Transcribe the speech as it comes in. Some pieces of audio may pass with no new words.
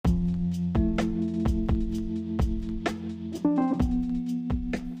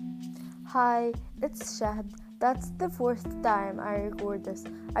Hi, it's Shahd. That's the fourth time I record this.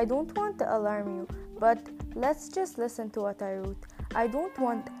 I don't want to alarm you, but let's just listen to what I wrote. I don't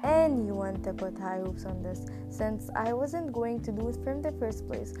want anyone to put high hopes on this, since I wasn't going to do it from the first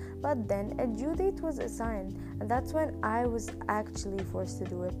place. But then a due date was assigned, and that's when I was actually forced to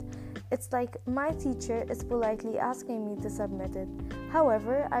do it. It's like my teacher is politely asking me to submit it.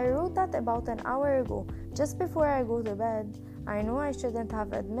 However, I wrote that about an hour ago, just before I go to bed. I know I shouldn't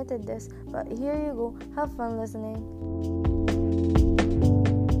have admitted this, but here you go. Have fun listening.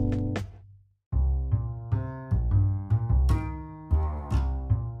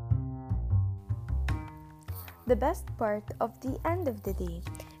 The best part of the end of the day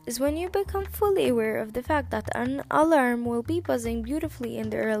is when you become fully aware of the fact that an alarm will be buzzing beautifully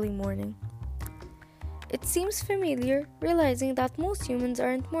in the early morning. It seems familiar, realizing that most humans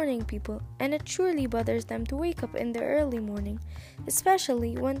aren't morning people, and it surely bothers them to wake up in the early morning,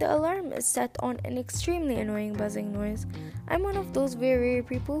 especially when the alarm is set on an extremely annoying buzzing noise. I'm one of those very rare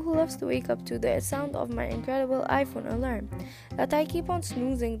people who loves to wake up to the sound of my incredible iPhone alarm, that I keep on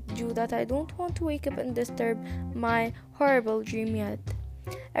snoozing due that I don't want to wake up and disturb my horrible dream yet.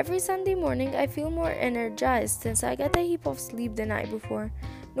 Every Sunday morning I feel more energized since I get a heap of sleep the night before.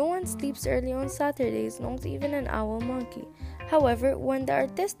 No one sleeps early on Saturdays, not even an owl monkey. However, when the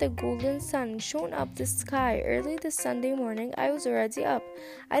artistic golden sun shone up the sky early this Sunday morning, I was already up.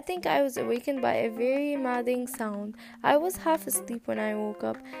 I think I was awakened by a very maddening sound. I was half asleep when I woke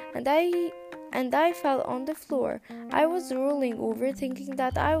up, and I fell on the floor. I was rolling over thinking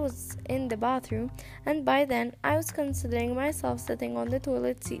that I was in the bathroom, and by then I was considering myself sitting on the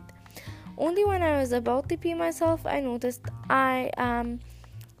toilet seat. Only when I was about to pee myself, I noticed I am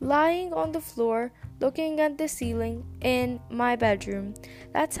lying on the floor, looking at the ceiling in my bedroom.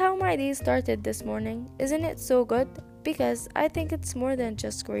 That's how my day started this morning. Isn't it so good? Because I think it's more than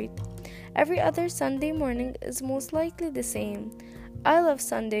just great. Every other Sunday morning is most likely the same. I love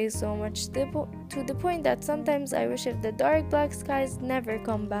Sundays so much to the point that sometimes I wish if the dark black skies never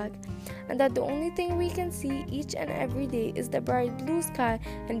come back, and that the only thing we can see each and every day is the bright blue sky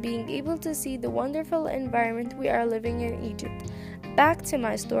and being able to see the wonderful environment we are living in Egypt. Back to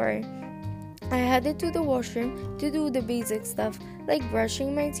my story. I headed to the washroom to do the basic stuff like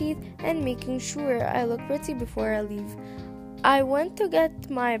brushing my teeth and making sure I look pretty before I leave. I went to get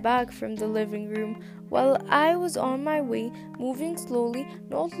my bag from the living room. While I was on my way, moving slowly,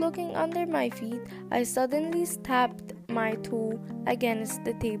 not looking under my feet, I suddenly stabbed my toe against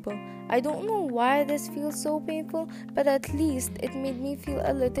the table. I don't know why this feels so painful, but at least it made me feel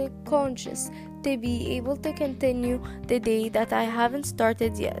a little conscious to be able to continue the day that I haven't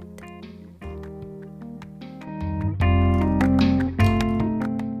started yet.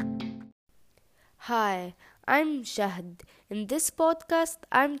 Hi, I'm Shahd. In this podcast,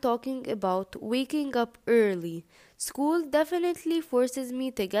 I'm talking about waking up early. School definitely forces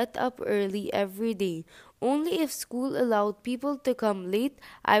me to get up early every day. Only if school allowed people to come late,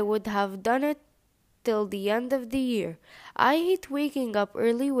 I would have done it till the end of the year. I hate waking up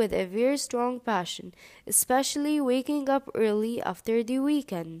early with a very strong passion, especially waking up early after the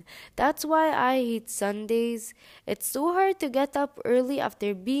weekend. That's why I hate Sundays. It's so hard to get up early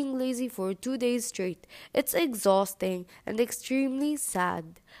after being lazy for 2 days straight. It's exhausting and extremely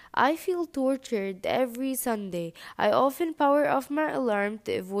sad. I feel tortured every Sunday. I often power off my alarm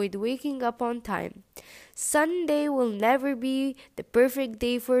to avoid waking up on time. Sunday will never be the perfect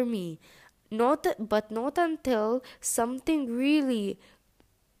day for me. Not until something really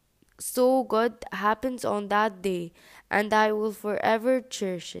so good happens on that day, and I will forever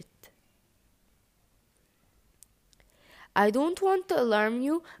cherish it. I don't want to alarm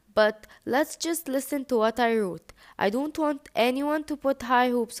you, but let's just listen to what I wrote. I don't want anyone to put high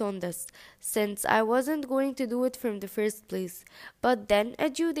hopes on this, since I wasn't going to do it from the first place. But then a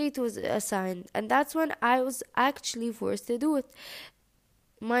due date was assigned, and that's when I was actually forced to do it.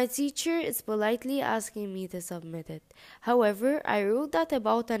 My teacher is politely asking me to submit it. However, I wrote that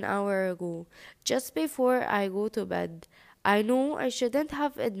about an hour ago, just before I go to bed. I know I shouldn't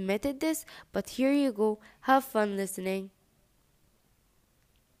have admitted this, but here you go. Have fun listening.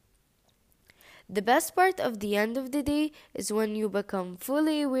 The best part of the end of the day is when you become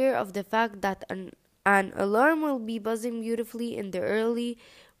fully aware of the fact that an alarm will be buzzing beautifully in the early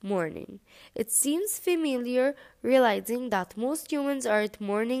morning. It seems familiar, realizing that most humans aren't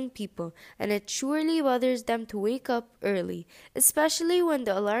morning people, and it surely bothers them to wake up early, especially when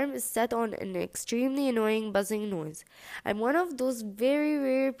the alarm is set on an extremely annoying buzzing noise. I'm one of those very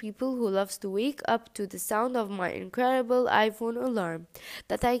rare people who loves to wake up to the sound of my incredible iPhone alarm,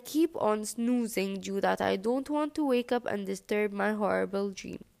 that I keep on snoozing due that I don't want to wake up and disturb my horrible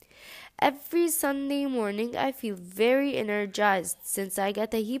dream. Every Sunday morning I feel very energized since I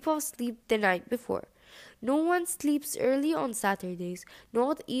get a heap of sleep the night before. No one sleeps early on Saturdays,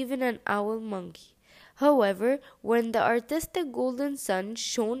 not even an owl monkey. However, when the artistic golden sun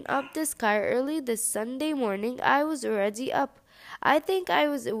shone up the sky early this Sunday morning, I was already up. I think I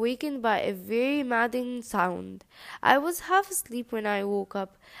was awakened by a very maddening sound. I was half asleep when I woke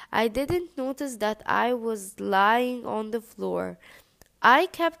up. I didn't notice that I was lying on the floor. I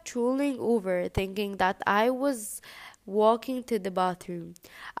kept rolling over, thinking that I was walking to the bathroom.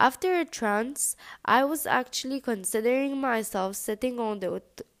 After a trance, I was actually considering myself sitting on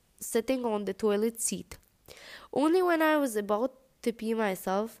the toilet seat. Only when I was about to pee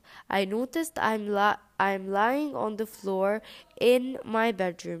myself, I noticed I'm lying on the floor in my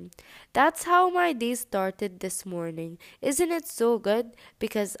bedroom. That's how my day started this morning. Isn't it so good?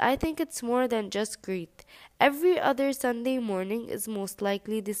 Because I think it's more than just great. Every other Sunday morning is most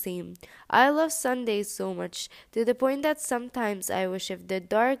likely the same. I love Sundays so much, to the point that sometimes I wish if the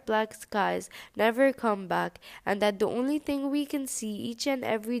dark black skies never come back, and that the only thing we can see each and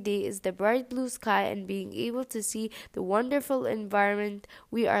every day is the bright blue sky and being able to see the wonderful environment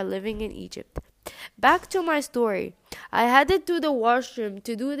we are living in Egypt. Back to my story. I headed to the washroom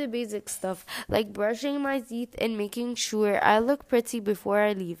to do the basic stuff, like brushing my teeth and making sure I look pretty before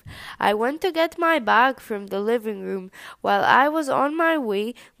I leave. I went to get my bag from the living room. While I was on my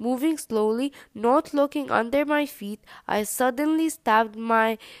way, moving slowly, not looking under my feet, I suddenly stabbed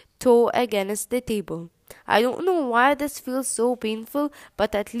my toe against the table. I don't know why this feels so painful,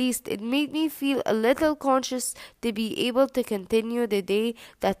 but at least it made me feel a little conscious to be able to continue the day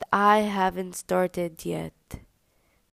that I haven't started yet.